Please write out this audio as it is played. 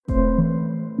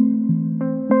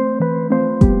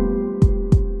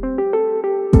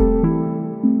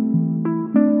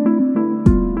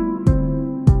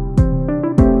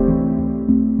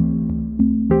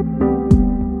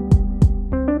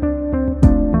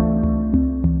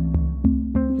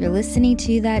listening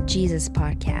to That Jesus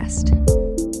Podcast.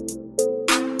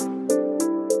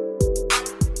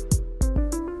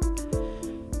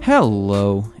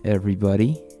 Hello,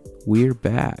 everybody. We're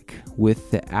back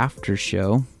with the after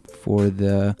show for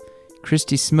the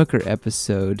Christy Smucker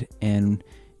episode, and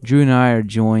Drew and I are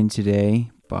joined today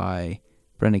by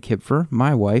Brenna Kipfer,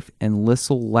 my wife, and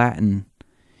Lissel Latin,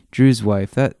 Drew's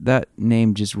wife. That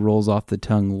name just rolls off the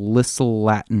tongue, Lissel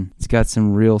Latin. It's got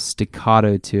some real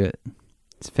staccato to it.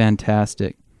 It's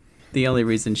fantastic. The only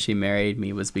reason she married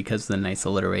me was because of the nice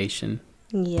alliteration.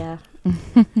 Yeah,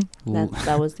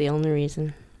 that was the only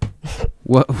reason.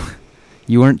 What?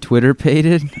 You weren't Twitter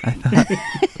pated?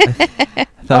 I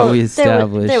thought we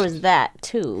established. There was that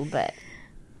too, but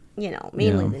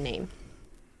mainly the name.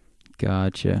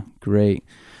 Gotcha. Great.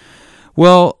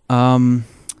 Well,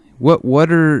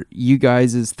 what are you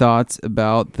guys' thoughts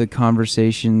about the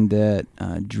conversation that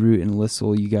Drew and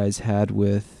Lissel, you guys had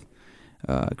with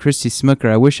Christy Smucker?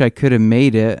 I wish I could have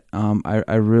made it.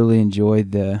 I really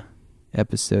enjoyed the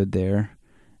episode there,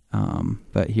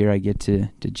 but here I get to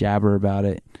jabber about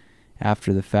it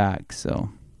after the fact. So,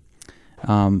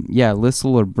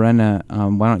 Lissel or Brenna,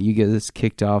 why don't you get this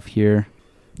kicked off here?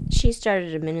 She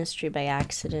started a ministry by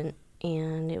accident,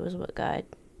 and it was what God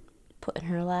put in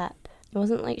her lap. It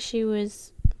wasn't like she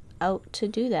was out to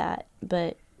do that,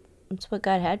 but it's what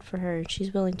God had for her, and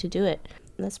she's willing to do it.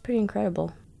 That's pretty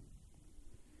incredible.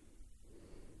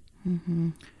 Mm-hmm.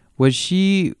 Was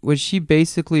she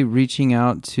basically reaching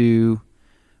out to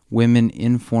women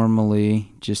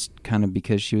informally, just kind of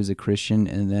because she was a Christian,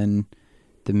 and then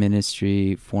the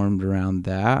ministry formed around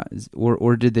that,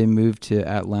 or did they move to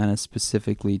Atlanta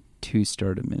specifically to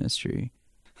start a ministry?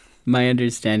 My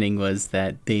understanding was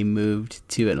that they moved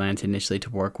to Atlanta initially to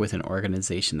work with an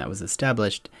organization that was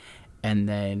established, and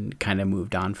then kind of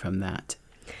moved on from that.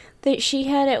 She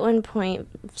had at one point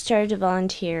started to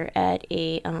volunteer at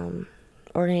a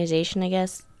organization, I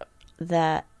guess,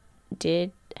 that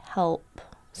did help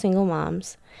single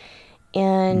moms,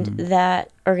 and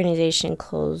that organization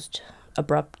closed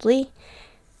abruptly,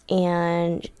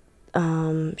 and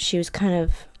she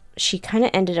kind of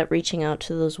ended up reaching out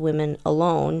to those women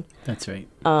alone. That's right.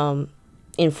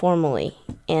 Informally,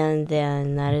 and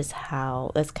then that's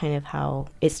kind of how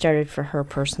it started for her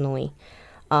personally,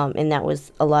 and that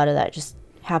was a lot of that just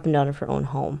happened out of her own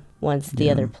home once the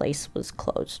other place was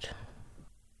closed.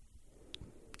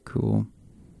 Cool.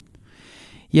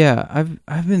 Yeah,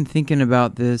 I've been thinking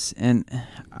about this, and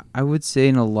I would say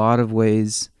in a lot of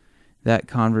ways that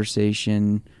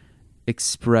conversation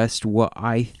expressed what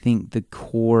I think the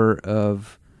core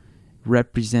of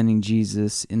representing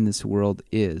Jesus in this world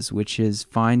is, which is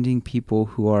finding people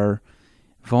who are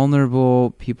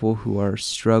vulnerable, people who are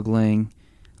struggling,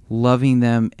 loving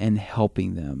them and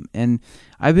helping them. And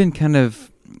I've been kind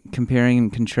of comparing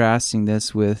and contrasting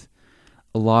this with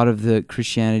a lot of the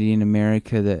Christianity in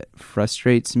America that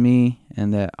frustrates me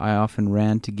and that I often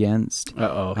rant against.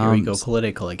 Here we go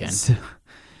political again.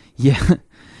 Yeah.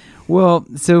 Well,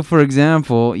 so for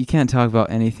example, you can't talk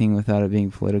about anything without it being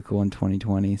political in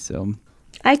 2020. So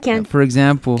I can. For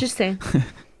example, just saying.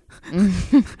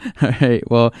 All right.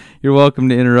 Well, you're welcome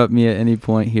to interrupt me at any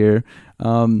point here.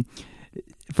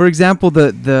 For example,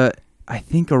 the I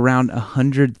think around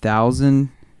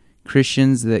 100,000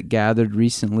 Christians that gathered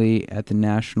recently at the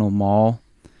National Mall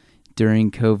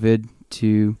during COVID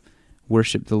to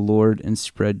worship the Lord and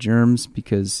spread germs,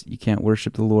 because you can't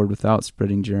worship the Lord without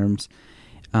spreading germs,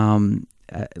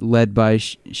 led by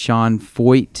Sean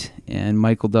Foyt and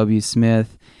Michael W.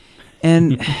 Smith.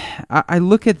 And I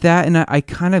look at that and I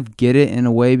kind of get it in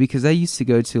a way, because I used to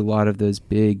go to a lot of those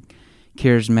big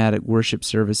charismatic worship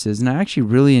services, and I actually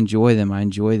really enjoy them. I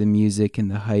enjoy the music and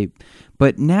the hype.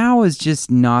 But now is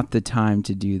just not the time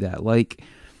to do that. Like,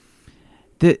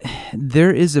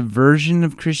 there is a version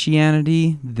of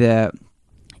Christianity that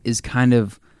is kind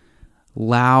of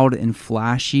loud and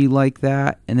flashy like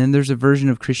that, and then there's a version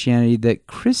of Christianity that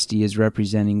Christy is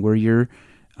representing, where you're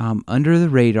under the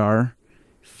radar,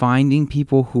 finding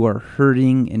people who are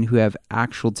hurting and who have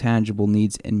actual tangible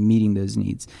needs and meeting those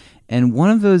needs. And one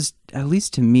of those, at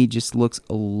least to me, just looks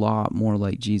a lot more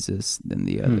like Jesus than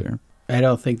the other. I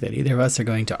don't think that either of us are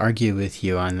going to argue with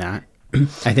you on that.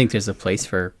 I think there's a place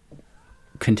for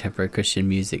contemporary Christian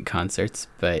music concerts,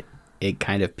 but it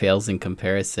kind of pales in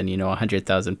comparison.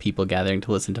 100,000 people gathering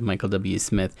to listen to Michael W.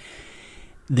 Smith.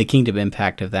 The kingdom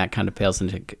impact of that kind of pales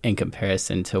in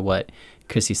comparison to what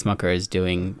Christy Smucker is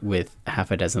doing with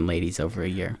half a dozen ladies over a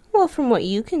year. Well, from what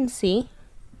you can see,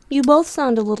 you both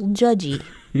sound a little judgy.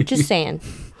 Just saying.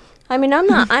 I mean, I'm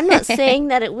not saying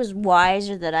that it was wise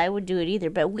or that I would do it either,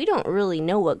 but we don't really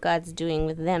know what God's doing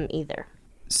with them either.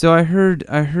 So I heard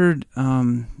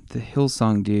the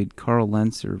Hillsong dude, Carl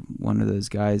Lentz, or one of those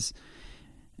guys,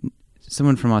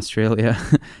 someone from Australia,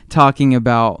 talking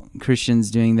about Christians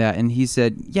doing that, and he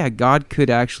said, yeah, God could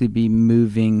actually be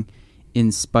moving in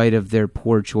spite of their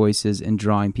poor choices and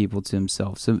drawing people to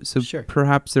himself. So Sure.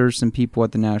 Perhaps there are some people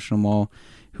at the National Mall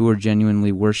who are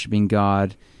genuinely worshiping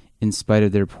God in spite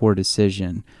of their poor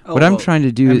decision. What I'm trying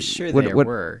to do I'm is... sure there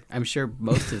were. I'm sure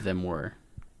most of them were.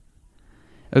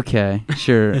 Okay,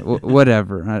 sure,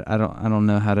 whatever. I don't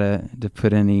know how to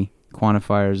put any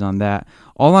quantifiers on that.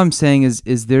 All I'm saying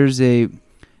is there's a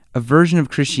version of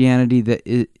Christianity that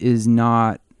is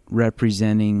not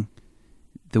representing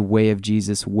the way of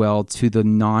Jesus well to the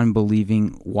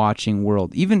non-believing watching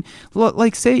world. Even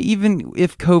even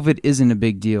if COVID isn't a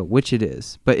big deal, which it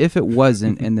is, but if it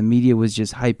wasn't and the media was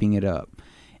just hyping it up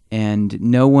and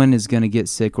no one is going to get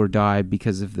sick or die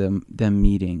because of them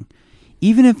meeting.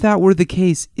 Even if that were the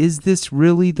case, is this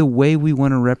really the way we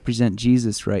want to represent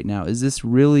Jesus right now? Is this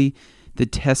really the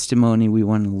testimony we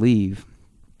want to leave?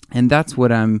 And that's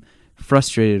what I'm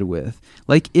frustrated with.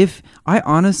 Like, I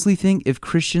honestly think if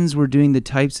Christians were doing the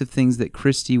types of things that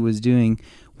Christy was doing,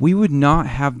 we would not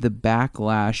have the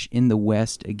backlash in the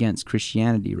West against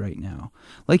Christianity right now.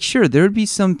 Like, sure, there would be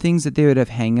some things that they would have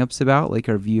hang-ups about, like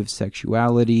our view of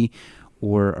sexuality,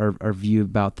 or our view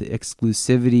about the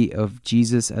exclusivity of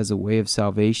Jesus as a way of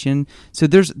salvation. So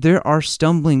there are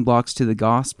stumbling blocks to the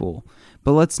gospel,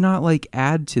 but let's not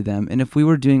add to them. And if we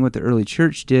were doing what the early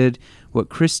church did, what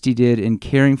Christy did in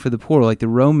caring for the poor, like the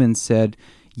Romans said,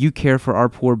 you care for our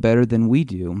poor better than we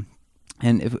do.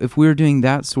 And if we were doing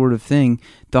that sort of thing,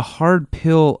 the hard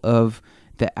pill of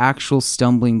the actual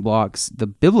stumbling blocks, the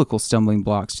biblical stumbling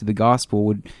blocks to the gospel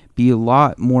would be a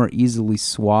lot more easily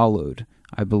swallowed,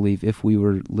 I believe, if we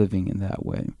were living in that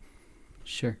way.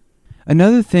 Sure.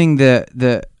 Another thing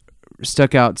that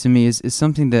stuck out to me is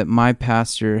something that my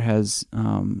pastor has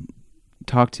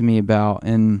talked to me about,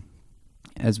 and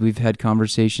as we've had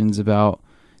conversations about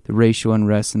the racial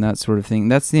unrest and that sort of thing,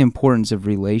 that's the importance of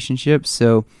relationships.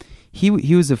 So he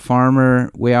was a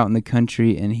farmer way out in the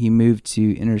country, and he moved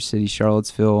to inner city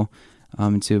Charlottesville,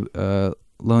 to a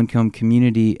low-income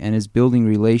community, and is building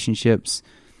relationships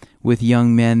with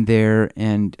young men there.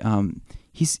 And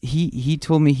he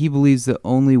told me he believes the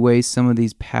only way some of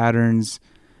these patterns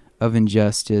of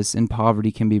injustice and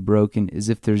poverty can be broken is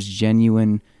if there's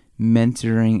genuine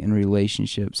mentoring and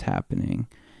relationships happening.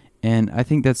 And I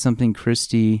think that's something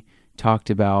Christy talked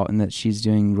about, and that she's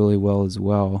doing really well as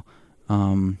well.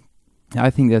 I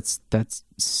think that's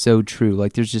so true.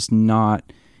 Like, there's just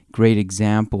not great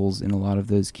examples in a lot of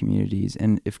those communities.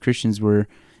 And if Christians were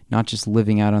not just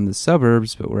living out on the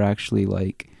suburbs, but we're actually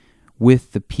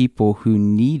with the people who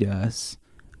need us,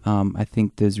 I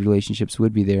think those relationships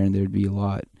would be there, and there'd be a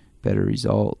lot better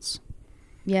results.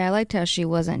 Yeah, I liked how she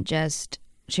was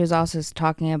also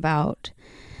talking about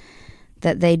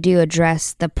that they do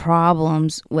address the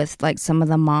problems with some of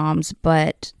the moms,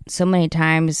 but so many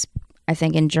times I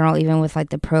think in general, even with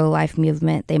the pro-life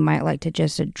movement, they might like to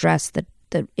just address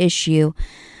the issue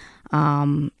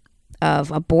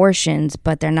of abortions,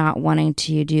 but they're not wanting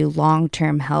to do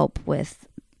long-term help with,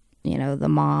 the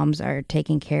moms are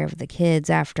taking care of the kids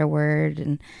afterward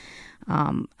and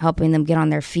helping them get on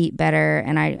their feet better.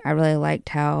 And I really liked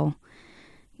how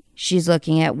she's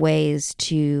looking at ways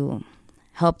to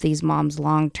help these moms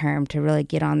long-term to really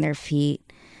get on their feet,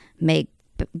 make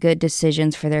good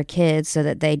decisions for their kids so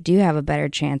that they do have a better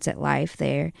chance at life.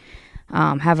 They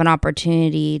have an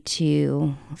opportunity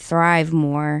to thrive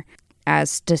more, as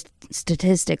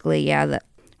statistically, the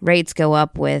rates go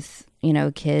up with,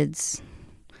 kids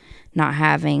not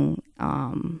having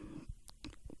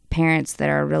parents that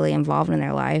are really involved in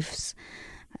their lives,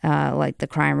 like the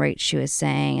crime rate she was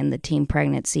saying, and the teen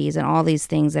pregnancies and all these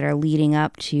things that are leading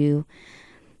up to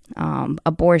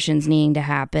abortions needing to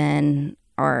happen,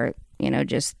 or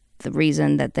just the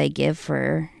reason that they give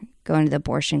for going to the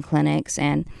abortion clinics.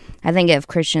 And I think if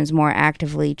Christians more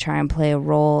actively try and play a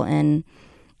role in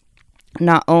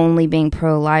not only being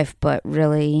pro-life, but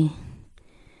really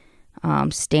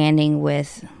standing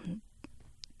with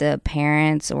the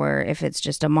parents, or if it's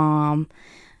just a mom,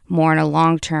 more in a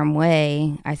long-term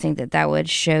way, I think that would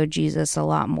show Jesus a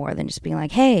lot more than just being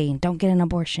like, hey, don't get an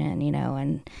abortion,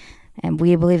 and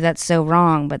we believe that's so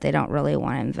wrong, but they don't really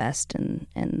want to invest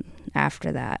in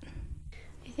after that.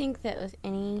 I think that with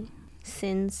any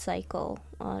sin cycle,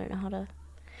 I don't know how to...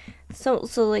 So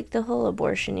the whole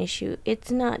abortion issue,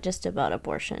 it's not just about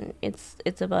abortion.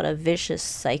 It's about a vicious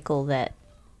cycle that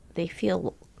they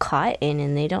feel caught in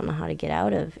and they don't know how to get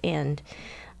out of. And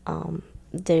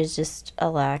there's just a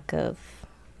lack of,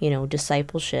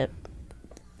 discipleship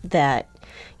that,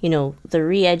 the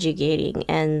re-educating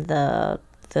and the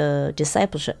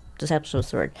discipleship's the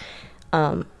word,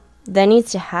 that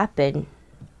needs to happen,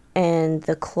 and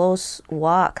the close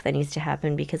walk that needs to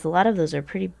happen, because a lot of those are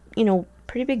pretty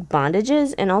big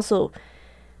bondages, and also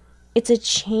it's a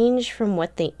change from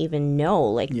what they even know,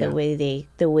 like Yeah.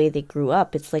 the way they grew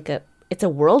up. It's like it's a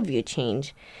worldview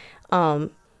change.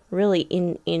 Really,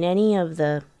 in any of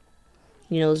the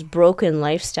those broken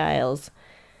lifestyles,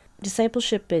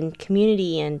 discipleship and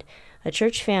community and a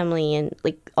church family and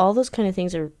like all those kind of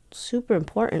things are super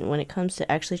important when it comes to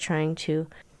actually trying to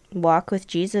walk with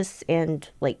Jesus and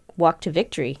like walk to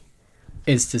victory.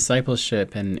 It's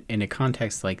discipleship, and in a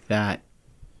context like that,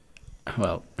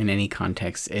 well, in any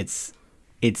context, it's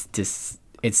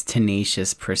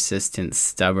tenacious, persistent,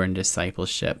 stubborn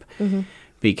discipleship,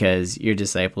 because your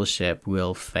discipleship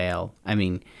will fail. I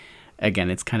mean, again,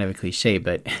 it's kind of a cliche,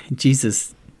 but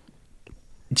Jesus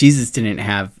didn't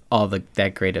have all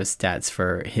that great of stats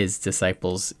for his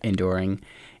disciples enduring,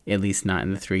 at least not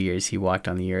in the 3 years he walked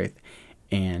on the earth.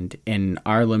 And in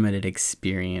our limited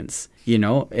experience,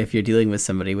 if you're dealing with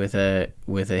somebody with a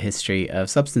history of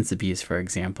substance abuse, for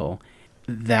example,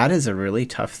 that is a really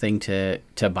tough thing to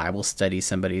Bible study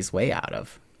somebody's way out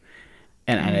of.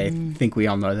 And I think we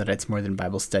all know that it's more than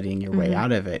Bible studying your way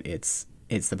out of it. It's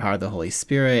the power of the Holy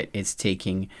Spirit. It's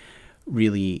taking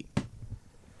really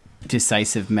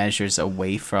decisive measures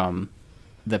away from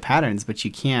the patterns. But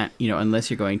you can't, unless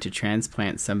you're going to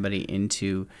transplant somebody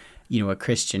into, a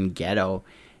Christian ghetto,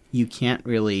 you can't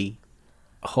really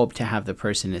hope to have the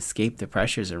person escape the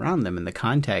pressures around them in the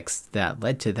context that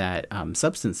led to that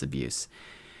substance abuse.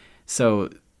 So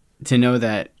to know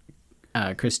that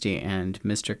Christy and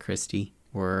Mr. Christie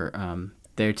were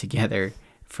there together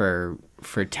for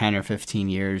 10 or 15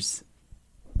 years,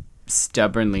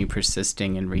 stubbornly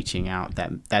persisting and reaching out,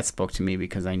 that spoke to me,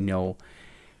 because I know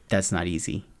that's not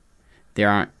easy. There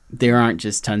aren't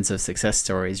just tons of success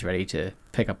stories ready to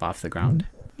pick up off the ground.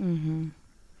 Mm-hmm.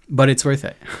 But it's worth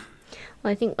it.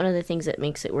 Well, I think one of the things that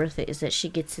makes it worth it is that she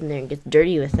gets in there and gets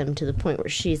dirty with them to the point where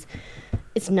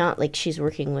it's not like she's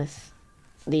working with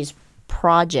these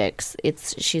projects.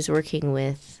 She's working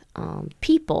with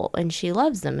people, and she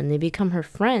loves them, and they become her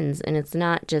friends, and it's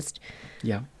not just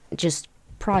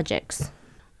projects.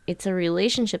 It's a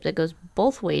relationship that goes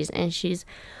both ways, and she's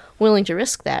willing to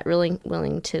risk that,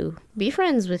 willing to be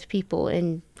friends with people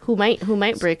and who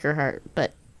might break her heart,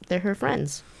 but they're her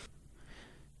friends.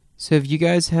 So have you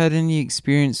guys had any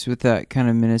experience with that kind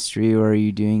of ministry, or are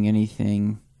you doing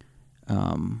anything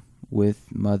with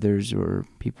mothers or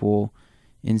people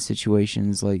in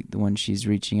situations like the one she's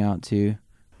reaching out to?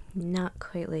 Not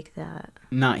quite like that.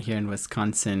 Not here in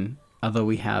Wisconsin, although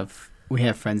we have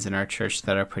friends in our church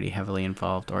that are pretty heavily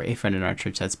involved, or a friend in our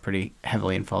church that's pretty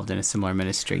heavily involved in a similar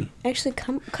ministry. Actually,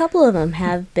 a couple of them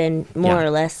have been more or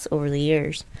less over the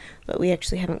years, but we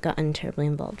actually haven't gotten terribly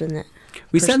involved in that.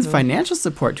 We send financial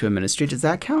support to a ministry. Does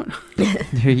that count?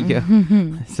 There you go.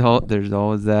 There's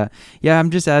always that. Yeah,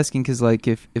 I'm just asking because, like,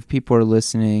 if people are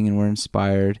listening and we're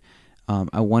inspired,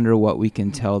 I wonder what we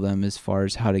can tell them as far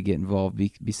as how to get involved.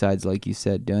 Besides, like you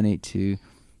said, donate to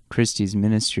Christie's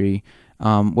ministry.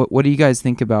 What do you guys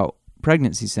think about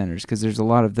pregnancy centers? Because there's a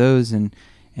lot of those, and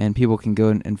people can go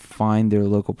and find their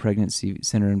local pregnancy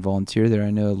center and volunteer there.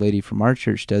 I know a lady from our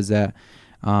church does that.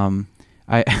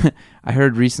 I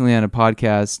heard recently on a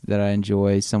podcast that I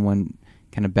enjoy someone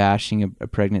kind of bashing a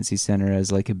pregnancy center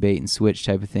as like a bait and switch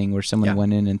type of thing, where someone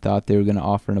went in and thought they were going to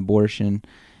offer an abortion,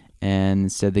 and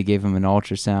instead they gave them an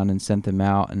ultrasound and sent them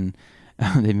out, and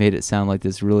they made it sound like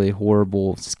this really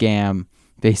horrible scam,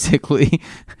 basically.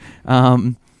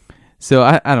 So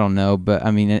I don't know, but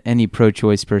I mean, any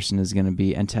pro-choice person is going to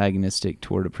be antagonistic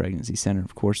toward a pregnancy center,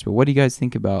 of course. But what do you guys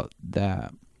think about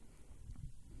that?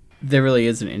 There really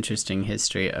is an interesting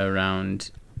history around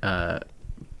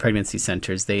pregnancy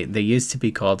centers. They used to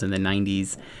be called in the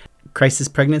 90s crisis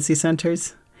pregnancy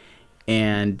centers,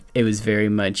 and it was very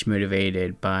much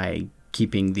motivated by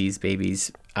keeping these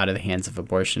babies out of the hands of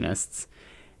abortionists.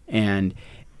 And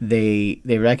they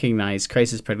recognized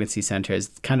crisis pregnancy center as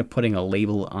kind of putting a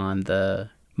label on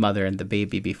the mother and the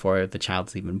baby before the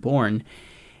child's even born.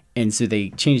 And so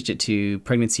they changed it to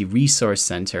Pregnancy Resource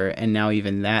Center, and now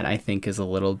even that, I think, is a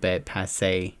little bit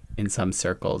passé in some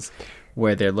circles,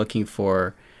 where they're looking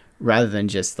for, rather than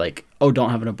just like, oh,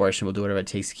 don't have an abortion, we'll do whatever it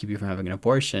takes to keep you from having an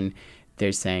abortion,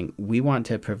 they're saying, we want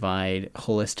to provide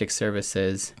holistic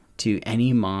services to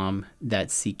any mom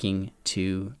that's seeking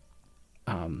to,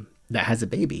 that has a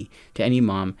baby, to any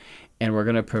mom, and we're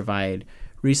going to provide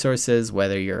resources,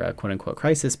 whether you're a quote-unquote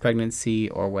crisis pregnancy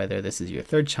or whether this is your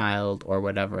third child or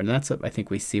whatever. And that's what I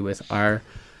think we see with our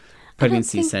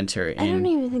pregnancy center. I don't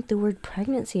even think the word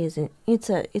pregnancy is it.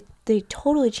 They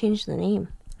totally changed the name.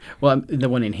 Well, the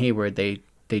one in Hayward, they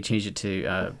changed it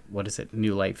to what is it?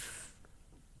 New Life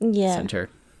Center,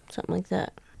 something like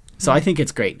that. So I think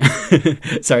it's great.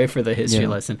 Sorry for the history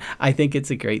lesson. I think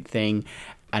it's a great thing,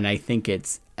 and I think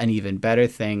it's an even better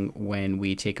thing when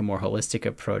we take a more holistic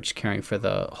approach, caring for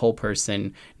the whole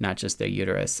person, not just their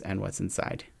uterus and what's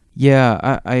inside.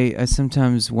 Yeah, I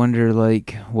sometimes wonder,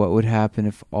 like, what would happen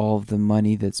if all of the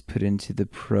money that's put into the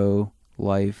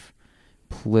pro-life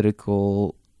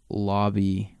political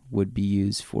lobby would be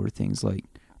used for things like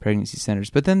pregnancy centers.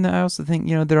 But then I also think,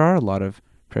 there are a lot of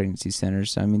pregnancy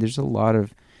centers. I mean, there's a lot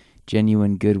of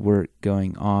genuine good work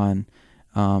going on.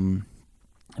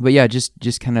 But yeah,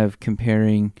 just kind of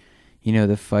comparing,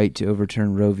 the fight to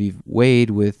overturn Roe v. Wade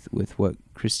with what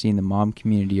Christy and the mom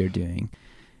community are doing.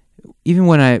 Even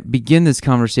when I begin this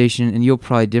conversation, and you'll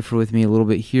probably differ with me a little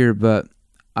bit here, but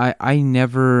I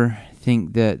never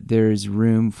think that there's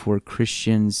room for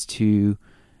Christians to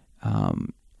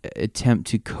attempt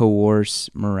to coerce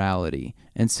morality.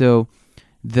 And so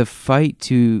the fight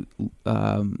to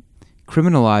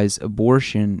criminalize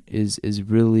abortion is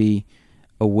really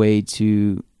a way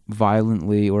to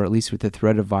violently, or at least with the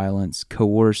threat of violence,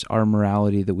 coerce our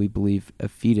morality that we believe a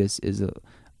fetus is a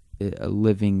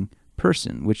living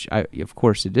person, which of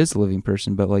course it is a living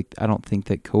person, but I don't think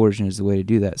that coercion is the way to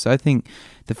do that. So I think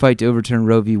the fight to overturn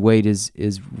Roe v. Wade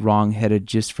is wrong-headed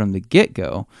just from the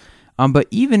get-go. But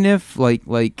even if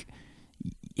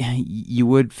you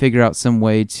would figure out some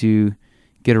way to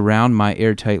get around my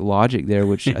airtight logic there,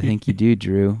 which I think you do,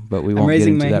 Drew, but we won't get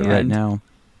into that right now.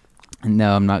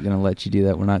 No, I'm not going to let you do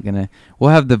that.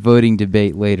 We'll have the voting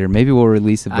debate later. Maybe we'll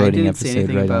release a voting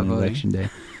episode right on election day.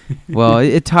 Well,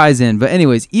 it ties in. But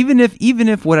anyways, even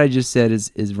if what I just said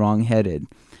is wrong-headed,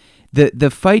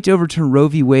 the fight to overturn Roe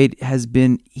v. Wade has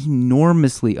been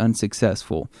enormously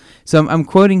unsuccessful. So I'm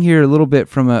quoting here a little bit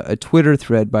from a Twitter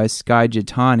thread by Sky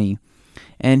Jitani,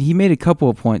 and he made a couple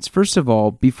of points. First of all,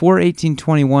 before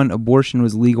 1821, abortion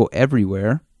was legal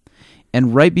everywhere,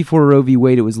 and right before Roe v.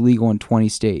 Wade, it was legal in 20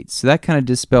 states. So that kind of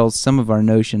dispels some of our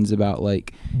notions about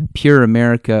pure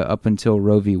America up until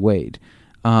Roe v. Wade.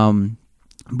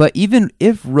 But even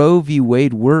if Roe v.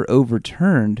 Wade were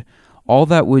overturned, all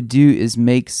that would do is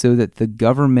make so that the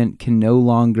government can no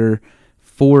longer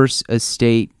force a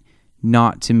state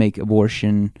not to make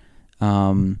abortion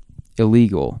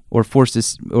illegal, or force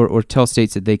this, or tell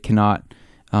states that they cannot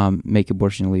make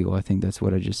abortion illegal. I think that's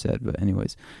what I just said. But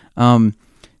anyways,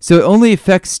 so it only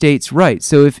affects states' rights.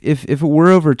 So if it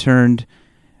were overturned,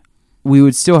 we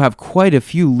would still have quite a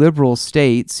few liberal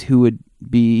states who would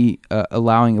be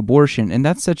allowing abortion, and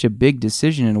that's such a big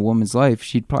decision in a woman's life.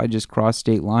 She'd probably just cross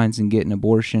state lines and get an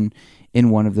abortion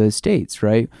in one of those states,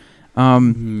 right?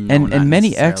 And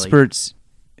many experts,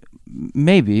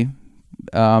 maybe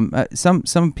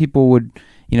some people would,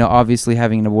 obviously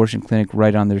having an abortion clinic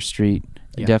right on their street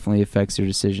definitely affects their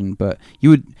decision. But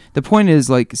the point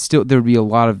is, still there would be a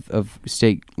lot of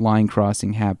state line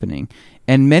crossing happening.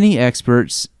 And many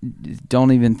experts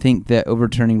don't even think that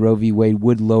overturning Roe v. Wade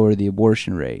would lower the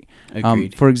abortion rate.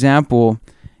 Agreed. For example,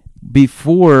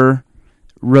 before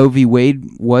Roe v. Wade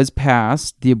was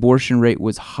passed, the abortion rate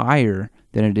was higher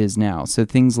than it is now. So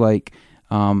things like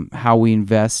how we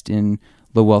invest in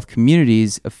low-wealth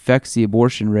communities affects the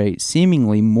abortion rate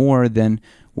seemingly more than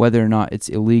whether or not it's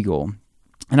illegal.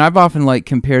 And I've often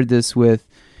compared this with,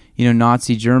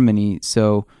 Nazi Germany.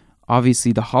 So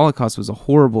obviously the Holocaust was a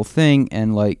horrible thing,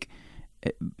 and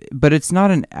but it's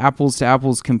not an apples to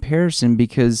apples comparison,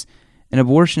 because an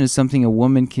abortion is something a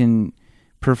woman can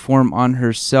perform on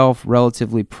herself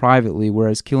relatively privately,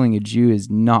 whereas killing a Jew is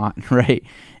not, right?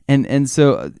 And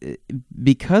so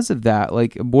because of that,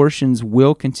 abortions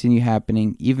will continue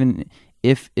happening even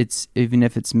if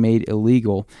it's made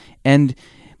illegal. And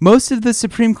most of the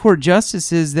Supreme Court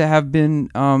justices that have been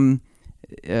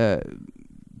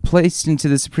placed into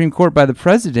the Supreme Court by the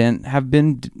president have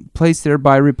been placed there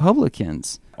by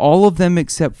Republicans. All of them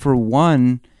except for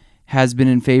one has been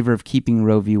in favor of keeping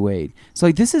Roe v. Wade.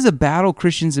 So this is a battle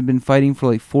Christians have been fighting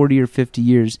for 40 or 50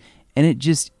 years, and it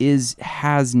just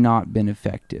has not been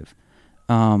effective.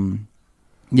 So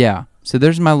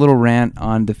there's my little rant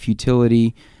on the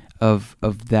futility of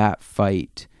that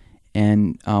fight,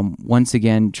 and once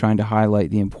again trying to highlight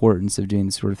the importance of doing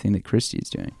the sort of thing that Christy is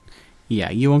doing. Yeah,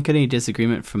 you won't get any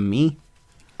disagreement from me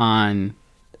on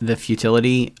the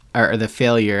futility, or the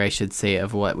failure, I should say,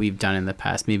 of what we've done in the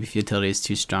past. Maybe futility is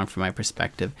too strong from my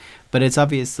perspective, but it's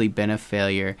obviously been a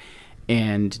failure,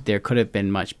 and there could have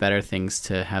been much better things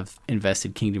to have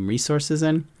invested kingdom resources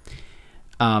in.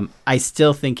 I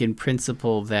still think in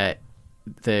principle that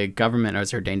the government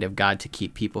is ordained of God to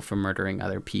keep people from murdering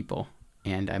other people.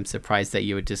 And I'm surprised that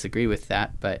you would disagree with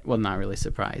that, but, well, not really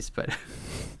surprised, but...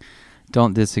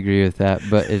 Don't disagree with that,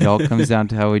 but it all comes down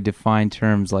to how we define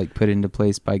terms like put into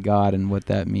place by God and what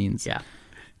that means. Yeah.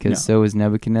 Because so is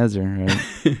Nebuchadnezzar,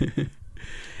 right?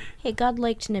 Hey, God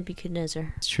liked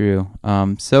Nebuchadnezzar. It's true.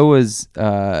 So was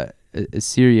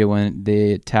Assyria when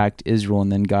they attacked Israel,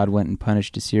 and then God went and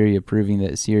punished Assyria, proving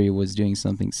that Assyria was doing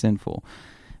something sinful.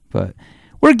 But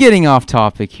we're getting off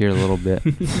topic here a little bit.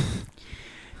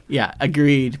 Yeah,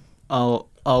 agreed.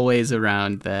 Always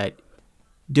around that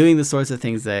doing the sorts of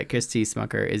things that Christy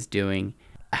Smucker is doing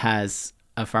has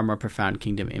a far more profound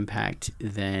kingdom impact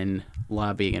than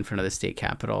lobbying in front of the state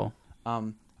capitol.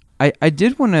 I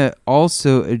did want to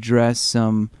also address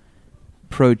some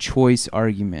pro-choice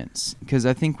arguments, because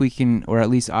I think we can, or at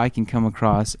least I can come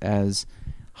across as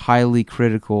highly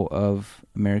critical of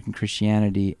American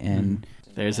Christianity. And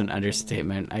there's an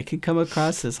understatement. I could come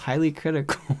across as highly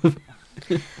critical.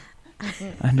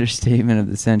 Understatement of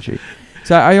the century.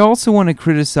 So I also want to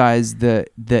criticize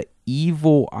the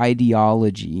evil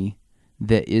ideology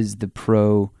that is the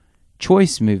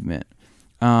pro-choice movement.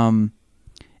 And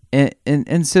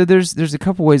so there's a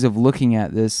couple ways of looking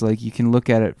at this. Like, you can look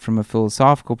at it from a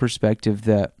philosophical perspective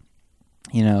that,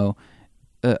 you know,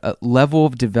 a level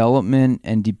of development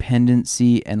and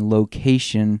dependency and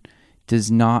location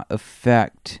does not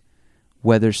affect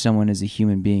whether someone is a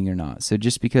human being or not. So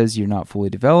just because you're not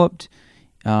fully developed,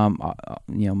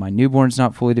 my newborn's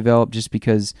not fully developed. Just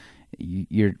because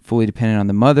you're fully dependent on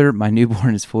the mother, my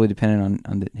newborn is fully dependent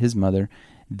on his mother.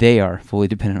 They are fully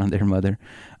dependent on their mother.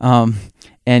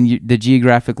 And the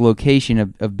geographic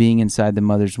location of being inside the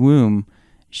mother's womb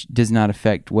does not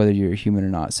affect whether you're a human or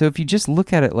not. So if you just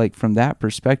look at it like from that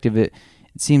perspective, it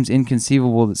seems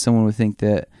inconceivable that someone would think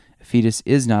that a fetus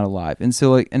is not alive. And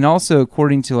so and also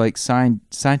according to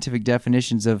scientific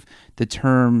definitions of the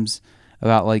terms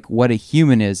about like what a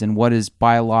human is and what is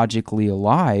biologically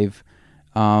alive,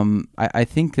 I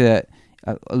think that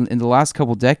in the last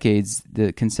couple decades,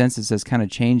 the consensus has kind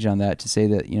of changed on that to say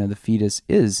that, the fetus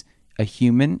is a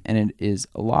human and it is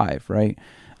alive, right?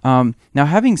 Now,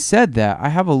 having said that, I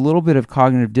have a little bit of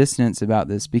cognitive dissonance about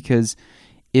this, because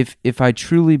if I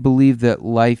truly believe that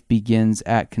life begins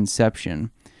at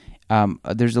conception,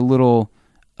 there's a little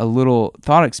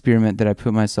thought experiment that I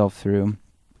put myself through.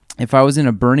 If I was in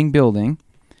a burning building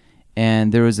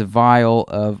and there was a vial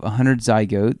of 100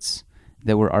 zygotes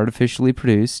that were artificially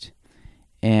produced,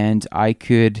 and I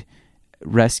could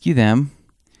rescue them,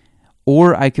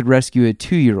 or I could rescue a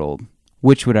 2-year-old,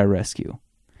 which would I rescue?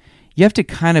 You have to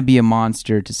kind of be a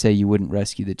monster to say you wouldn't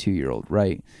rescue the 2-year-old,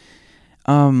 right?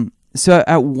 So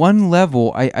at one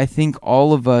level, I think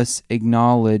all of us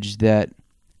acknowledge that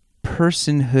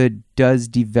personhood does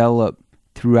develop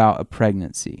throughout a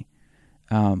pregnancy.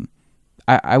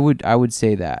 I would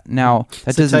say that. Now,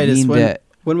 that so doesn't Titus, mean that...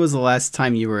 When was the last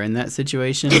time you were in that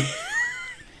situation?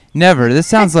 Never. This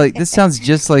sounds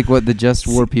just like what the Just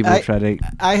War people try to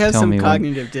I have tell some me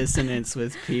cognitive dissonance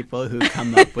with people who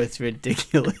come up with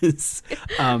ridiculous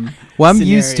I'm scenarios.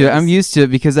 used to it. I'm used to it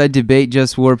because I debate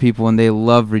Just War people, and they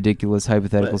love ridiculous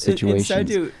hypothetical situations.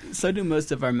 And so do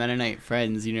most of our Mennonite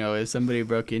friends. If somebody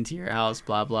broke into your house,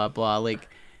 blah, blah, blah.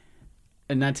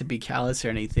 And not to be callous or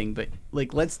anything, but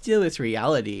let's deal with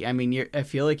reality. I mean, I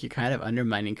feel like you're kind of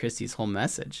undermining Christy's whole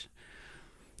message.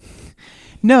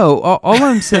 No, all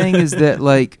I'm saying is that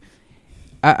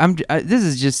this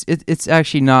is just it's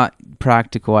actually not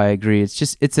practical. I agree.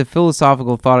 It's a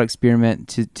philosophical thought experiment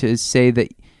to say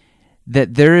that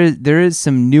there is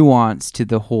some nuance to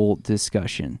the whole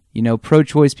discussion.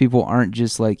 Pro-choice people aren't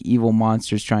just like evil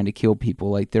monsters trying to kill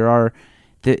people.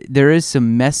 There is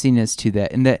some messiness to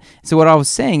that, so what I was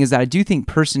saying is that I do think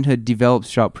personhood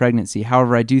develops throughout pregnancy.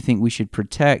 However, I do think we should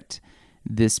protect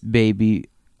this baby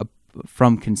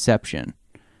from conception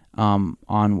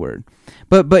onward.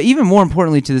 But even more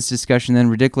importantly to this discussion than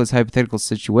ridiculous hypothetical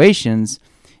situations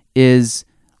is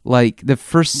the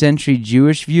first century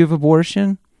Jewish view of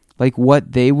abortion,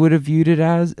 what they would have viewed it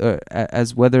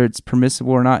as whether it's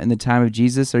permissible or not in the time of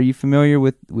Jesus. Are you familiar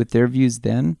with their views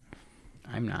then?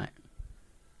 I'm not.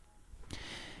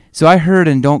 So I heard,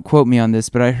 and don't quote me on this,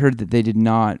 but I heard that they did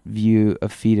not view a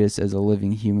fetus as a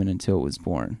living human until it was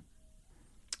born.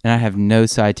 And I have no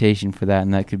citation for that,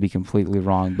 and that could be completely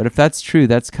wrong. But if that's true,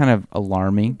 that's kind of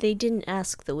alarming. They didn't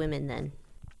ask the women then.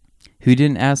 Who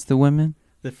didn't ask the women?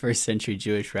 The first century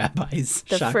Jewish rabbis.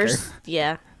 The Shocker. first,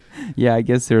 yeah. Yeah, I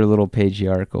guess they're a little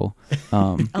patriarchal.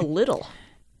 A little.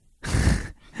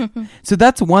 So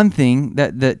that's one thing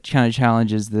that kind of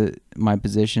challenges my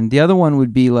position. The other one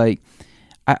would be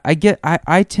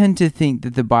I tend to think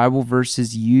that the Bible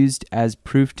verses used as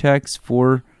proof texts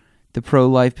for the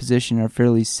pro-life position are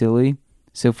fairly silly.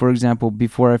 So, for example,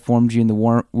 before I formed you in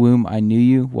the womb, I knew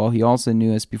you. Well, he also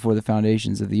knew us before the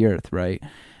foundations of the earth, right?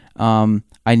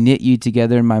 I knit you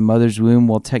together in my mother's womb.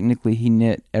 Well, technically, he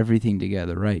knit everything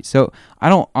together, right? So I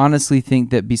don't honestly think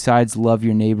that besides love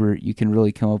your neighbor, you can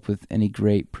really come up with any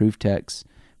great proof text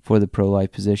for the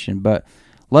pro-life position. But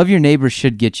love your neighbor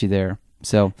should get you there.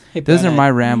 So those are my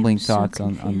rambling thoughts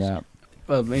on that.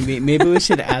 Well, maybe we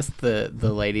should ask the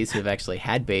ladies who have actually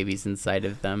had babies inside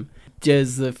of them.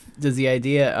 Does the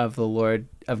idea of the Lord,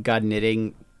 of God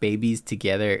knitting babies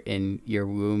together in your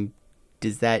womb,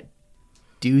 does that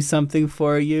do something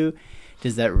for you?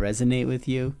 Does that resonate with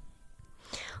you?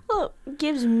 Well, it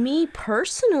gives me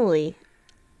personally,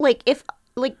 what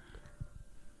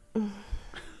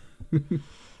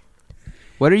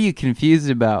are you confused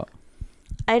about?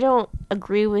 I don't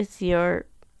agree with your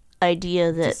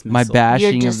idea that Dismissal. My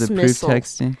bashing of the proof dismissal.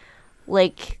 texting?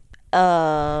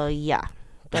 Yeah,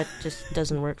 that just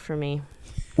doesn't work for me.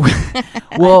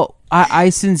 Well, I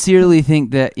sincerely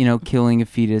think that, killing a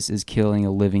fetus is killing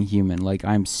a living human. Like,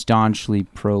 I'm staunchly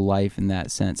pro-life in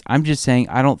that sense. I'm just saying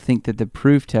I don't think that the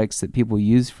proof texts that people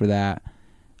use for that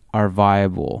are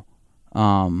viable.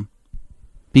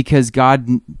 Because God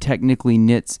technically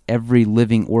knits every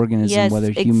living organism, Yes,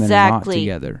 whether human exactly. or not,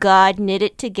 together. God knit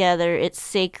it together. It's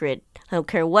sacred. I don't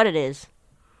care what it is.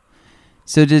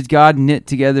 So did God knit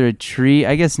together a tree?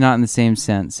 I guess not in the same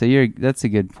sense. So that's a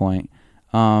good point.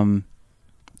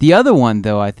 The other one,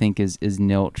 though, I think is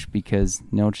nilch, because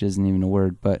nilch isn't even a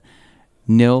word, but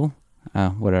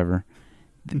whatever.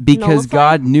 Because Nullified?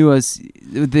 God knew us.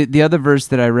 The other verse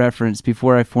that I referenced,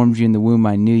 before I formed you in the womb,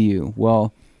 I knew you.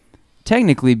 Well,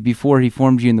 technically, before he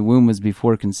formed you in the womb was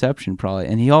before conception, probably.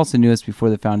 And he also knew us before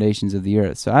the foundations of the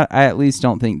earth. So I at least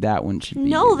don't think that one should be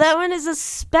No, used. that one is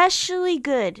especially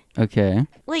good. Okay.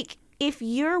 If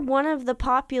you're one of the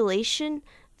population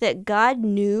that God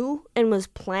knew and was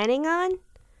planning on,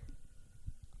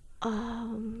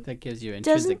 That gives you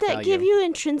intrinsic doesn't that value. give you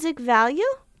intrinsic value?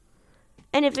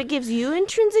 And if it gives you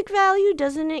intrinsic value,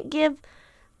 doesn't it give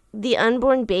the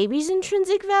unborn babies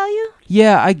intrinsic value?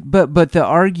 Yeah, but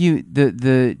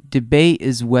the debate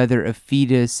is whether a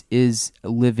fetus is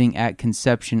living at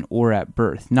conception or at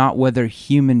birth, not whether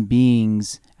human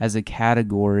beings as a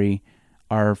category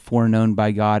are foreknown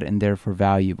by God and therefore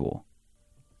valuable.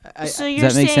 So Does you're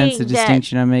that make sense, the saying that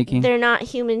distinction I'm making? they're not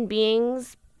human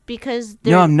beings because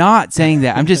they're... No, I'm not saying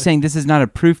that. I'm just saying this is not a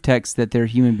proof text that they're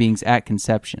human beings at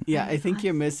conception. Yeah, I think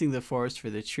you're missing the forest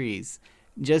for the trees.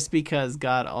 Just because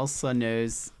God also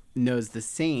knows the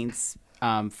saints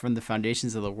from the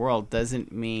foundations of the world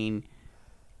doesn't mean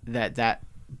that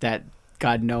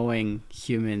God knowing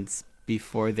humans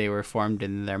before they were formed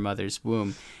in their mother's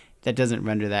womb, that doesn't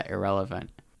render that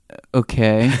irrelevant.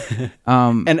 Okay.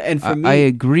 And for me, I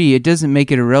agree. It doesn't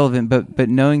make it irrelevant, but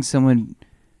knowing someone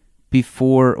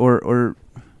before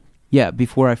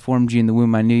before I formed you in the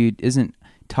womb, I knew you isn't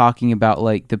talking about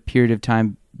like the period of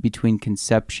time between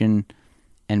conception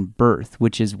and birth,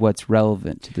 which is what's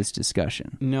relevant to this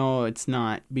discussion. No, it's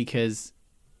not, because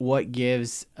what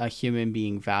gives a human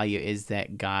being value is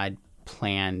that God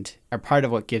planned, or part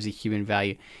of what gives a human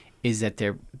value is that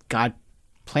God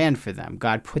planned for them.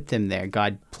 God put them there.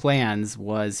 God plans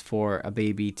was for a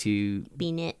baby to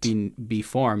Be knit. be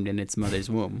formed in its mother's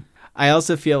womb. I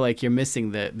also feel like you're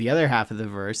missing the other half of the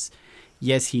verse.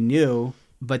 Yes, he knew,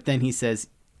 but then he says,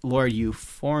 Lord, you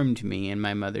formed me in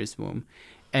my mother's womb.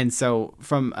 And so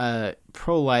from a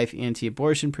pro-life,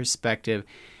 anti-abortion perspective,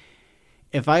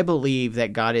 if I believe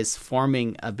that God is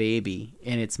forming a baby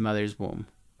in its mother's womb,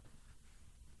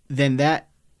 then that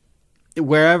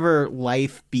wherever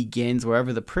life begins,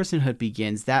 wherever the personhood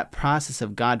begins, that process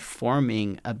of God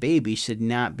forming a baby should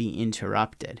not be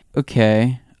interrupted.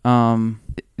 Okay.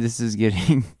 This is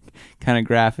getting kind of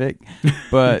graphic,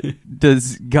 but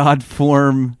does God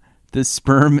form the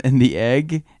sperm and the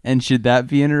egg, and should that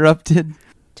be interrupted?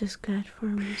 Does God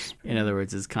form us? In other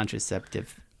words, is contraception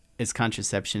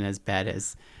as bad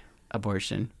as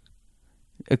abortion?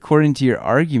 According to your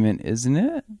argument, isn't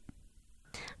it?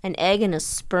 An egg and a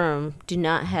sperm do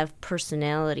not have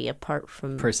personality apart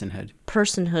from Personhood.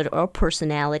 or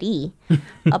personality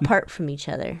apart from each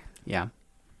other. Yeah.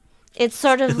 It's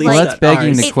sort of At like least Well, that's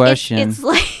begging the ours. question.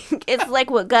 It's like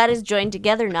what God has joined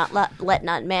together, let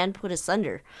not man put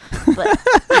asunder. But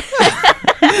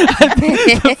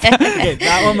Okay,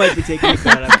 that one might be taken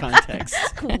out of context.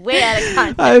 way out of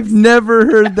context. I've never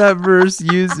heard that verse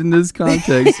used in this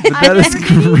context, but that is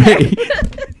great.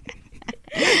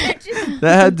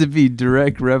 That had to be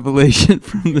direct revelation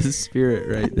from the Spirit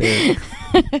right there.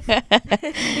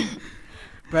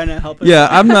 Brenna, help us. Yeah,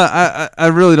 I'm not. I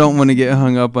really don't want to get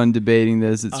hung up on debating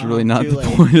this. It's really not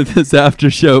the point of this after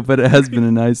show, but it has been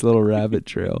a nice little rabbit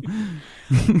trail.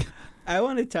 I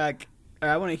want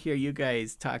to hear you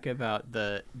guys talk about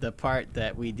the part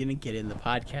that we didn't get in the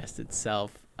podcast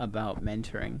itself about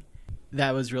mentoring.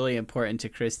 That was really important to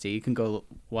Christy. You can go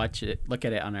watch it, look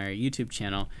at it on our YouTube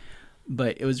channel.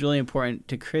 But it was really important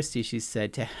to Christy, she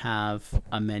said, to have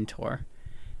a mentor.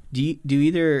 Do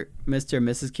either Mr. and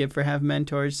Mrs. Kipfer have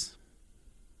mentors?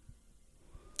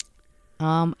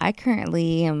 I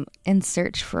currently am in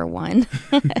search for one.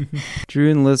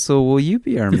 Drew and Lissel, will you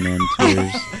be our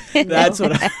mentors? That's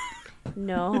what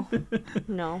No.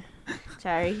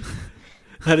 Sorry.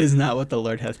 That is not what the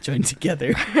Lord hath joined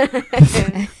together.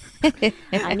 I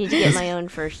need to get my own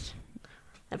first.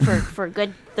 For a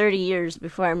good 30 years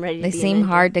before I'm ready to They be a seem mentor.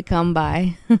 hard to come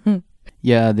by.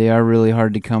 Yeah, they are really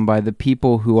hard to come by. The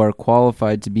people who are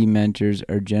qualified to be mentors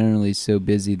are generally so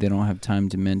busy they don't have time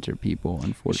to mentor people,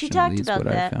 unfortunately. She talked is about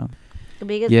what that. I found.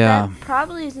 Because Yeah. that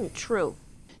probably isn't true.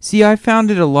 See, I found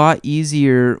it a lot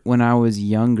easier when I was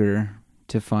younger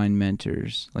to find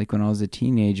mentors. Like when I was a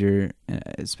teenager,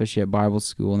 especially at Bible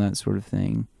school and that sort of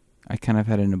thing, I kind of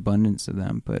had an abundance of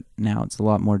them. But now it's a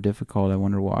lot more difficult. I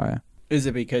wonder why. Is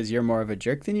it because you're more of a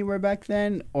jerk than you were back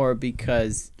then? Or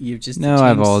because you've just No,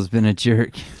 I've always been a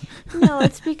jerk. No,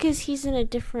 it's because he's in a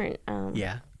different...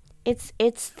 Yeah. It's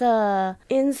the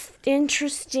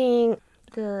interesting...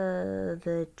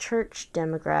 The church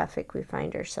demographic we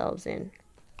find ourselves in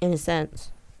a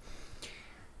sense.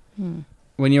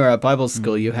 When you were at Bible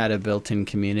school, you had a built-in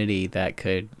community that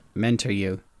could mentor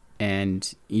you. And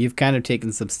you've kind of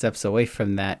taken some steps away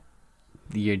from that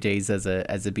your days as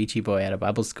a beachy boy at a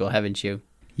Bible school, haven't you?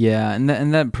 Yeah,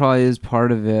 and that probably is part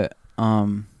of it.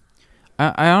 I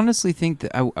honestly think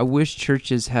that I wish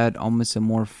churches had almost a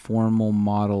more formal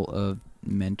model of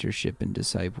mentorship and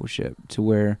discipleship to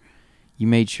where you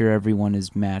made sure everyone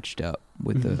is matched up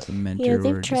with a mentor. Yeah, or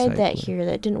they've a tried that discipler. here.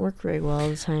 That didn't work very well all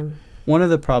the time. One of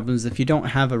the problems, if you don't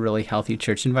have a really healthy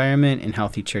church environment and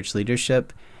healthy church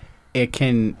leadership, it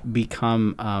can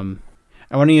become,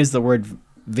 I want to use the word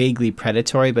vaguely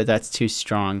predatory, but that's too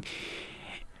strong.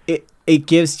 It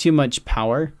gives too much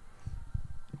power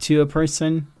to a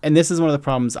person. And this is one of the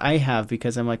problems I have,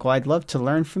 because I'm like, well, I'd love to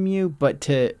learn from you, but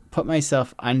to put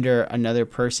myself under another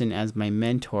person as my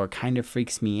mentor kind of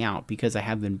freaks me out, because I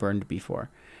have been burned before.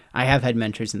 I have had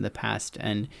mentors in the past,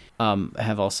 and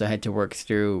have also had to work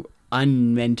through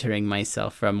unmentoring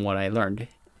myself from what I learned.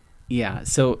 Yeah,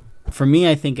 so for me,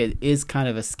 I think it is kind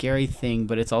of a scary thing,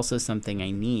 but it's also something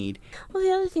I need. Well,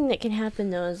 the other thing that can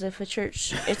happen though is if a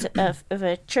church, if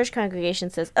a church congregation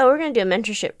says, "Oh, we're going to do a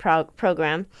mentorship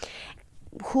program,"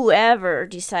 whoever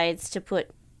decides to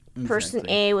put person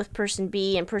A with person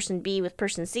B and person B with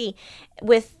person C,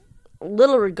 with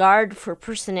little regard for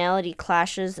personality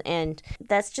clashes, and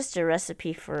that's just a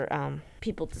recipe for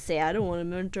people to say, "I don't want to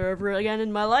mentor ever again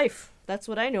in my life." That's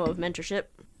what I know of mentorship.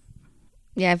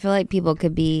 Yeah, I feel like people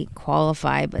could be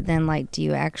qualified, but then, like, do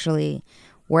you actually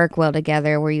work well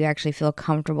together where you actually feel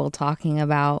comfortable talking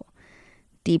about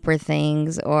deeper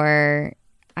things? Or,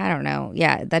 I don't know.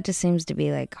 Yeah, that just seems to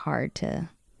be, like, hard to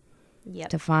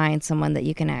find someone that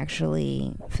you can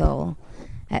actually feel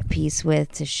at peace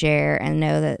with, to share and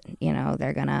know that, you know,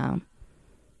 they're going to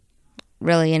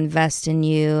really invest in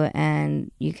you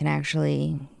and you can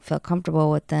actually feel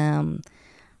comfortable with them.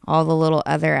 All the little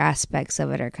other aspects of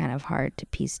it are kind of hard to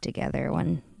piece together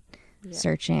when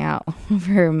searching out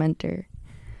for a mentor.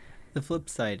 The flip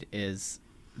side is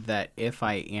that if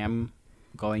I am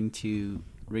going to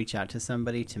reach out to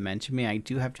somebody to mentor me, I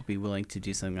do have to be willing to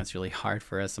do something that's really hard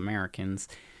for us Americans,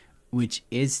 which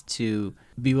is to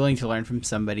be willing to learn from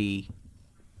somebody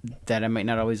that I might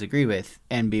not always agree with,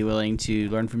 and be willing to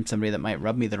learn from somebody that might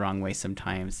rub me the wrong way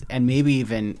sometimes, and maybe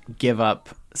even give up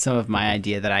some of my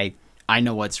idea that I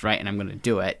know what's right and I'm going to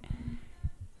do it,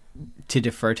 to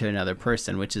defer to another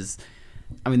person, which is,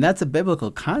 I mean, that's a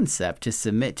biblical concept, to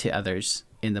submit to others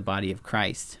in the body of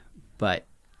Christ, but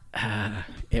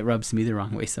it rubs me the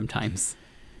wrong way sometimes.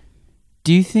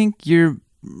 Do you think your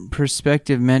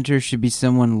prospective mentor should be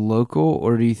someone local,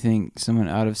 or do you think someone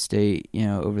out of state, you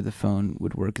know, over the phone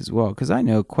would work as well? Because I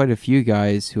know quite a few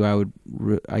guys who I would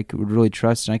really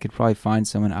trust, and I could probably find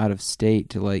someone out of state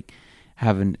to like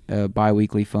have a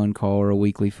bi-weekly phone call or a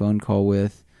weekly phone call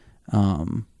with, a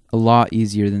lot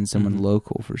easier than someone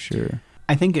local for sure.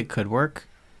 I think it could work,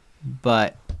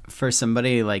 but for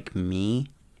somebody like me,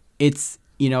 it's,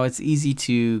 you know, it's easy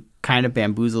to kind of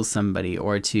bamboozle somebody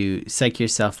or to psych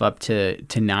yourself up to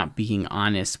not being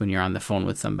honest when you're on the phone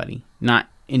with somebody. Not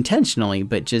intentionally,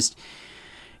 but just,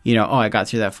 you know, oh, I got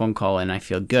through that phone call and I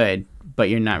feel good, but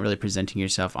you're not really presenting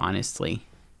yourself honestly.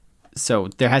 So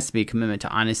there has to be a commitment to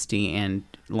honesty, and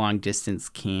long distance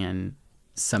can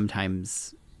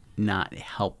sometimes not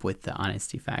help with the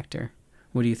honesty factor.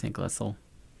 What do you think, Lessel?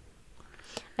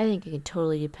 I think it can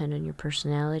totally depend on your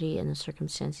personality and the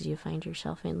circumstances you find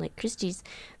yourself in. Like Christy's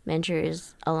mentor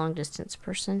is a long distance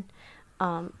person,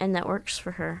 and that works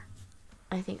for her.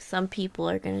 I think some people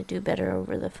are going to do better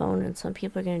over the phone, and some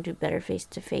people are going to do better face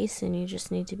to face, and you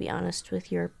just need to be honest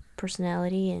with your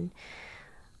personality and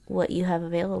what you have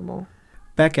available.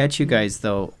 Back at you guys,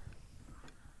 though.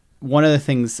 One of the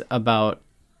things about,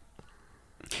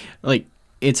 like,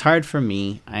 it's hard for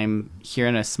me. I'm here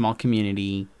in a small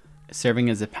community serving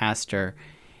as a pastor.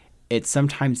 It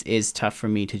sometimes is tough for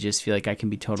me to just feel like I can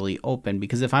be totally open,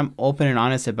 because if I'm open and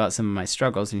honest about some of my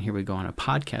struggles, and here we go on a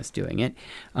podcast doing it,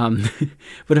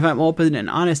 but if I'm open and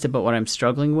honest about what I'm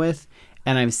struggling with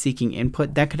and I'm seeking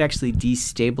input, that could actually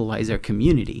destabilize our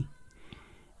community.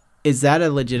 Is that a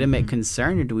legitimate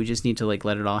concern, or do we just need to like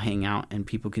let it all hang out and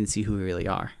people can see who we really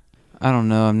are? I don't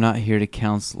know. I'm not here to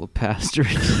counsel a pastor.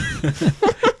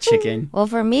 Chicken. Well,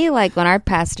 for me, like when our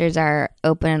pastors are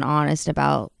open and honest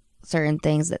about certain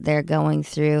things that they're going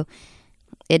through,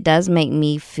 it does make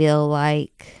me feel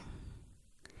like,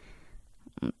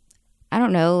 I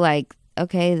don't know, like,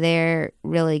 okay, they're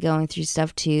really going through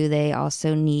stuff too. They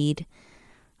also need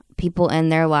people in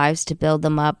their lives to build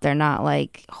them up. They're not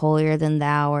like holier than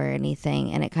thou or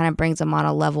anything. And it kind of brings them on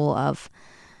a level of,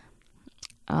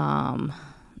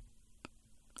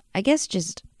 I guess,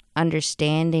 just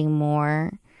understanding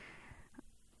more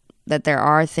that there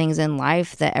are things in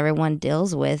life that everyone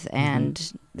deals with,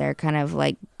 and they're kind of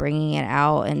like bringing it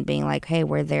out and being like, hey,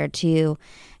 we're there too,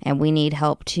 and we need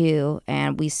help too,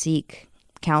 and we seek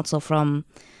counsel from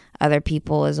other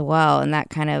people as well. And that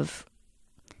kind of,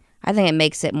 I think it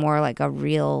makes it more like a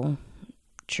real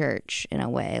church in a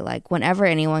way. Like whenever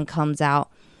anyone comes out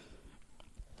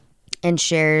and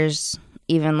shares,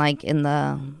 even like in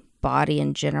the body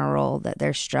in general, that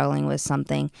they're struggling with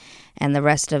something, and the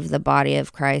rest of the body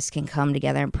of Christ can come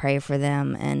together and pray for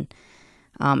them and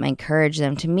encourage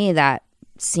them. To me, that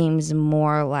seems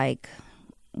more like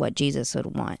what Jesus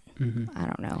would want. I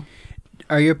don't know.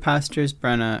 Are your pastors,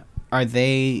 Brenna, are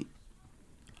they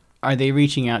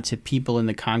reaching out to people in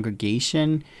the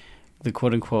congregation, the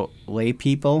quote-unquote lay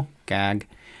people, gag?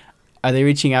 Are they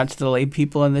reaching out to the lay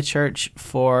people in the church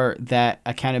for that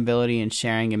accountability and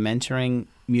sharing and mentoring,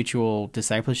 mutual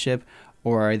discipleship,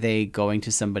 or are they going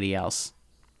to somebody else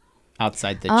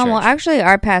outside the church? Well, actually,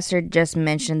 our pastor just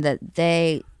mentioned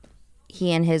that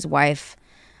he and his wife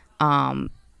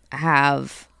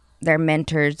have their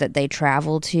mentors that they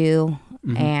travel to,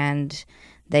 and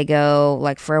they go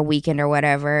like for a weekend or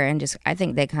whatever, and just, I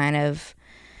think they kind of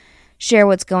share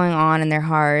what's going on in their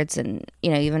hearts, and,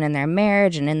 you know, even in their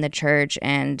marriage and in the church,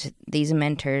 and these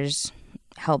mentors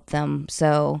help them.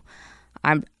 So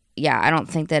I don't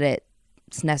think that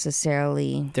it's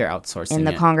necessarily they're outsourcing in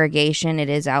the it. Congregation. It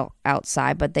is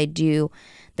outside, but they do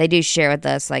share with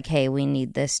us like, hey, we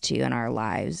need this too in our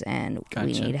lives, and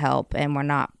we need help, and we're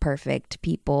not perfect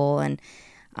people. And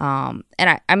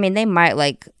I mean, they might,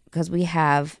 like, because we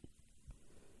have,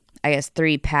 I guess,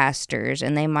 3 pastors,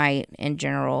 and they might in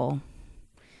general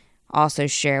also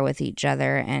share with each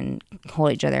other and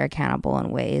hold each other accountable in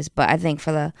ways. But I think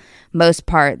for the most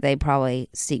part, they probably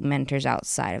seek mentors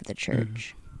outside of the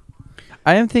church.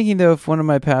 I am thinking, though, if one of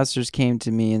my pastors came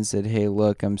to me and said, hey,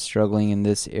 look, I'm struggling in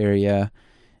this area,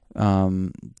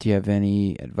 do you have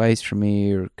any advice for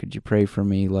me, or could you pray for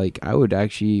me? Like, I would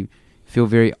actually feel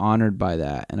very honored by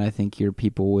that, and I think your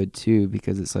people would too,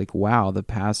 because it's like, wow, the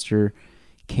pastor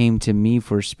came to me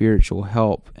for spiritual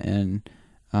help. And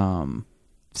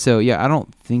so yeah, I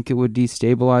don't think it would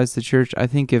destabilize the church. I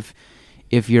think if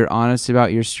you're honest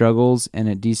about your struggles and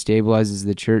it destabilizes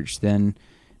the church, then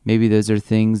maybe those are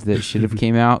things that should have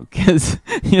came out, because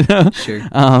Sure.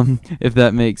 If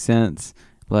that makes sense.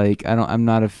 Like, I'm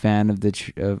not a fan of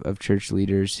of church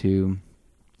leaders who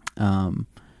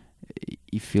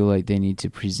you feel like they need to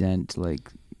present like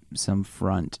some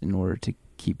front in order to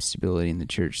keep stability in the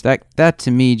church. That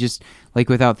to me, just like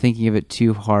without thinking of it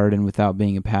too hard and without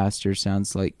being a pastor,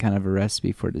 sounds like kind of a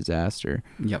recipe for disaster.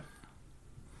 Yep.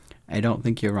 I don't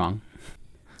think you're wrong.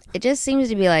 It just seems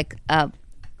to be like a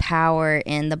power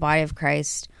in the body of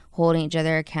Christ, holding each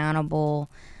other accountable,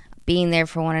 being there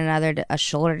for one another, a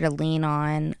shoulder to lean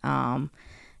on,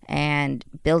 and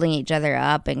building each other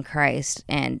up in Christ,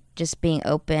 and just being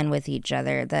open with each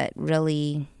other, that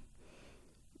really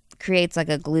creates like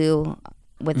a glue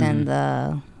within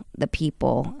the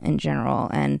people in general.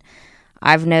 And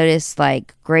I've noticed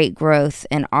like great growth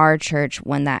in our church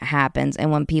when that happens,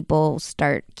 and when people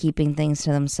start keeping things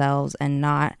to themselves and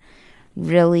not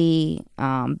really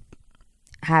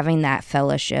having that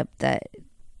fellowship, that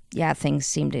things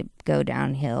seem to go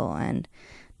downhill and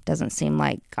doesn't seem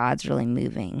like God's really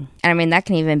moving. And I mean, that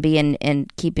can even be in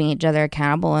keeping each other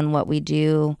accountable in what we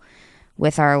do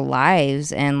with our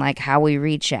lives, and like how we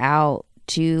reach out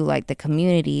to like the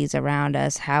communities around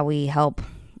us, how we help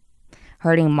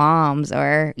hurting moms,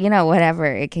 or, you know, whatever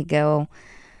it could go,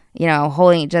 you know,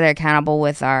 holding each other accountable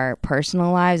with our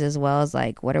personal lives, as well as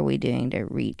like, what are we doing to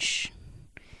reach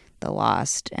the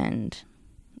lost? And,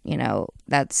 you know,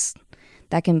 that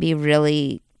can be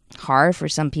really hard for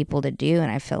some people to do.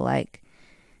 And I feel like,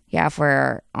 if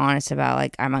we're honest about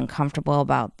like, I'm uncomfortable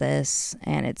about this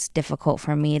and it's difficult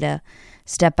for me to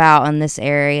step out in this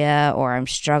area, or I'm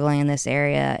struggling in this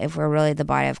area, if we're really the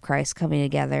body of Christ coming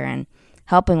together and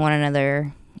helping one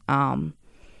another,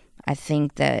 I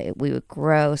think that we would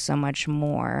grow so much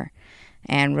more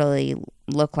and really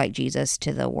look like Jesus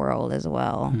to the world as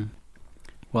well.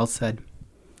 Well said.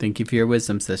 Thank you for your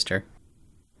wisdom, sister.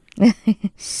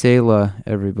 Selah,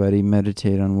 everybody.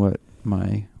 Meditate on what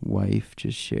my wife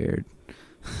just shared.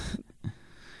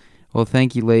 Well,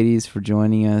 thank you, ladies, for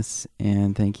joining us,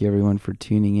 and thank you, everyone, for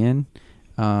tuning in.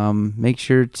 Make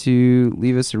sure to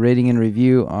leave us a rating and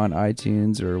review on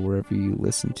iTunes or wherever you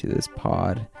listen to this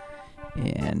pod,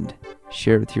 and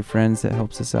share it with your friends. That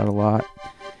helps us out a lot.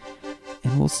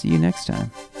 And we'll see you next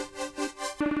time.